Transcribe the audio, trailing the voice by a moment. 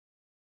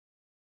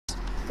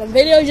The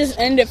video just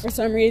ended for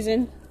some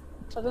reason.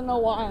 I don't know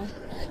why.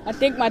 I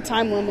think my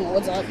time limit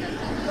was up.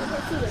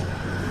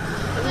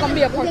 It's gonna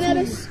be a part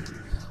 2.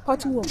 Part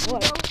 2 of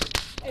what?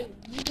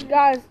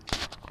 Guys,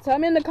 tell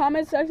me in the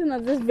comment section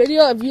of this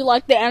video if you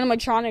like the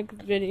animatronic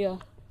video.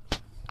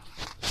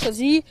 Cause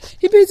he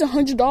pays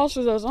 $100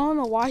 for those. I don't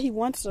know why he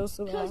wants those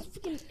so bad.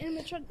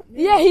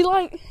 Yeah,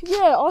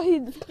 all he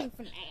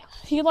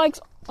likes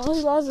is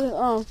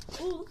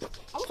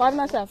Five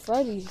Nights at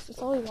Freddy's. That's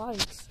all he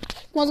likes.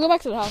 Come on, let's go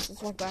back to the house.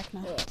 Let's walk back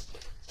now. What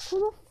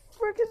the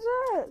frick is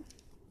that?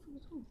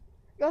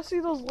 Y'all see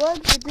those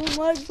legs? The green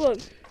legs? Look.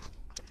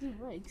 Green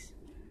legs.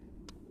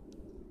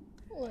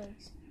 What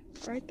legs?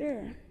 Right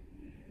there.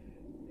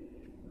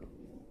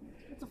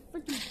 It's a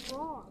freaking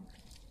frog.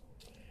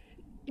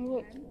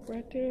 Look,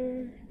 right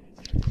there.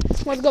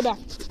 Let's go back.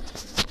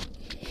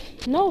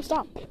 No,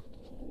 stop.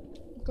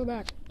 Go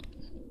back.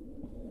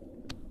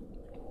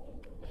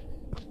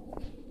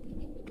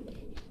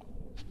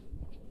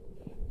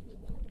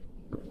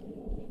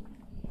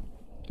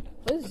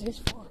 What is this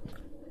for?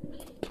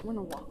 I'm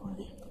gonna walk on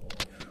it.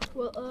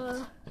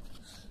 Well,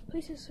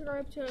 please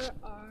subscribe to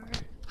our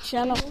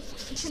Channel.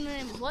 Channel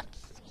name is what?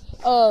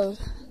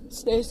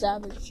 Stay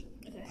Savage.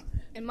 Okay.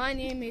 And my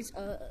name is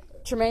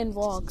Tremaine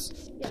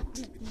Vlogs. Yeah.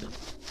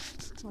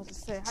 I was to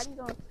say, how you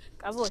doing?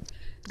 Guys, look,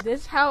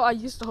 this is how I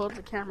used to hold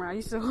the camera. I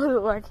used to hold it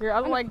like here. I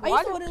was like, I why?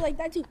 used to hold it like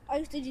that too. I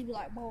used to just be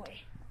like, boy.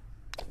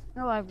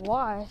 I'm like,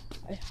 why?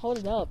 I hold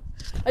it up.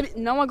 I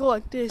mean, now I go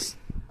like this.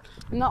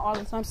 Not all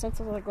the time.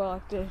 Sometimes I go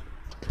like this.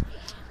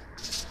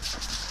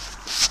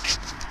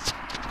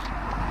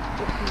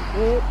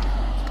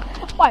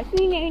 Watch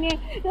me, Nana.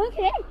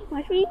 Okay,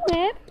 watch me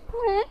whip.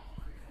 Look at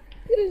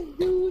this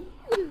dude.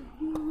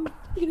 Look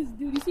at this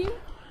dude. You see him?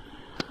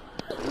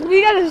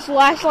 We got his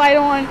flashlight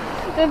on.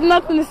 There's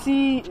nothing to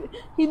see.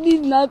 He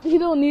needs nothing. He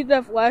don't need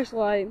that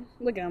flashlight.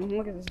 Look at him.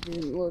 Look at this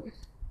dude. Look.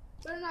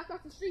 Better not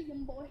cross the street,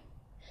 young boy.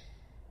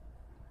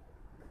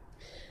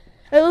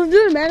 Hey, let's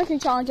do the mannequin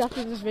challenge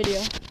after this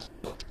video.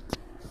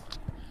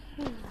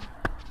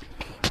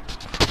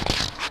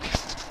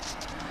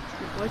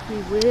 Watch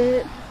me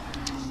whip.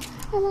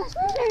 Oh,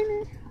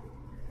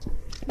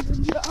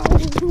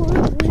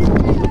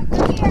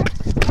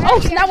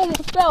 snap!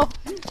 Almost fell.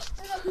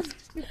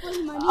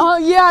 Oh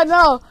yeah, I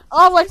know.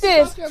 I was like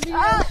this.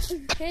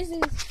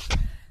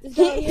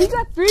 He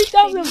got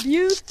 3,000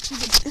 views.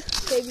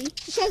 Baby.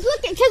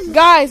 Because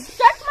guys,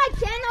 search my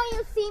channel,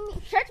 you'll see me.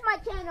 Search my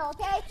channel,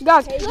 okay?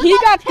 Guys, he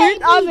got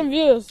 3,000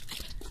 views.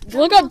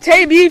 Look up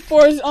Tay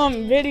for his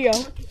video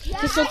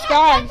to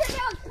subscribe.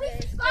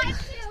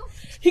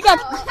 He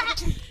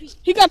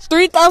got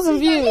 3,000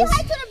 views.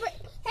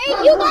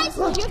 Hey, you guys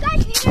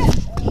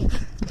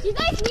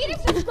need to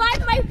subscribe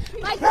to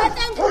my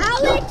cousins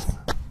Alex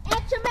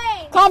and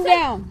Tremaine. Calm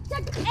down.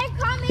 And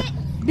comment.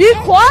 Be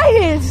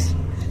quiet.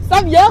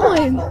 Stop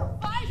yelling.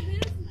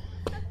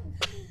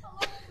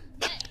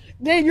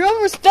 Dude, you're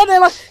overstudying.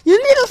 Like, you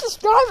need to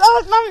subscribe. You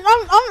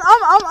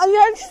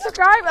have to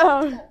subscribe.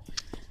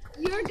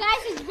 Your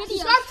guys' video.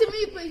 Subscribe to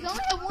me, please. I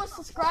only have 1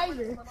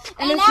 subscriber.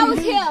 And that was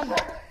him.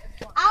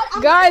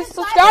 Guys,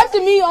 subscribe to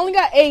me. You only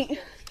got 8.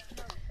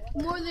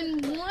 More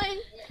than 1.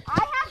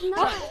 I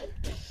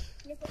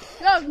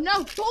have 9.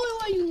 No, totally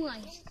why you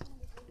lying.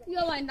 You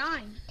got like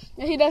 9.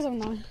 Yeah, he does have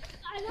 9.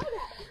 I know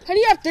that. How do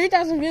you have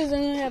 3,000 views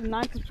and you only have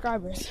 9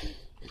 subscribers?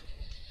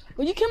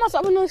 Will you kill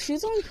myself with no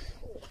shoes on?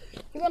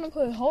 You're gonna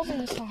put holes in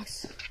your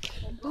socks.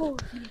 Oh.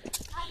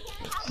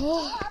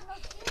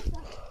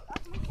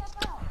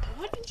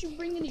 Why didn't you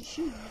bring any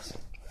shoes?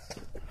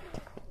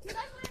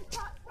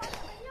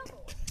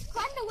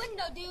 Climb the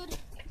window, dude.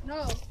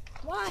 No.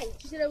 Why?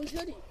 She said I was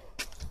hoodie.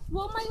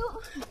 Well, my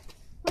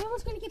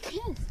mom's gonna get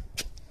pissed.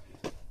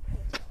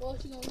 Well,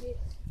 she's gonna get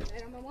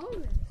mad at my mom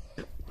then.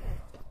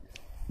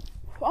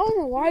 I don't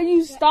know why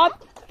you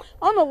stopped.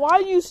 I don't know why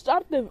you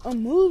stopped a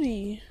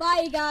movie.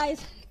 Bye,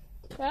 guys.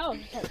 Well,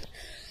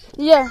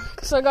 yeah.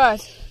 So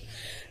guys,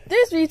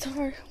 this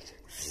retard.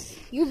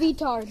 You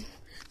retard.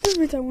 This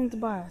retard wanted to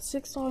buy a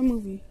 $6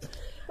 movie,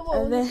 Come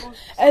on.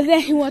 and then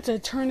he wanted to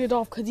turn it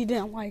off because he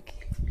didn't like it.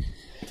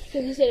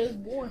 Because he said it was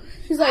boring.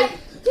 He's like,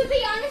 To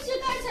be honest, you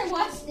guys, I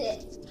watched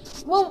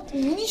it. well,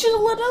 you should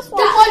have let us watch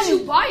Then why'd it.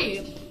 you buy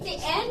it? The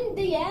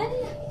end.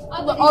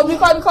 Oh, be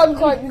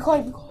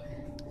quiet.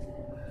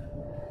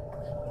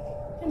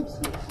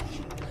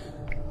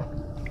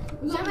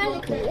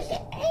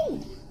 Hey.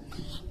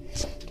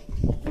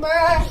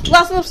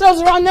 Lots of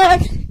themselves around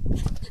neck. I'm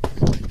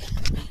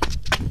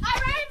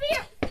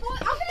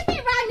gonna be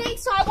around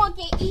next so I won't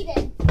get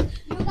eaten.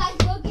 You guys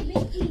will get me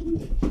eaten.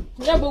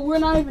 Yeah, but we're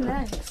not even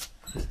next.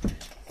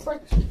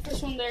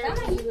 First one there,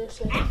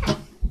 loser.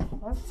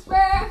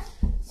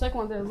 Second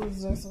one there,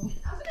 loser. So.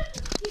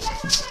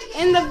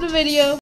 End of the video.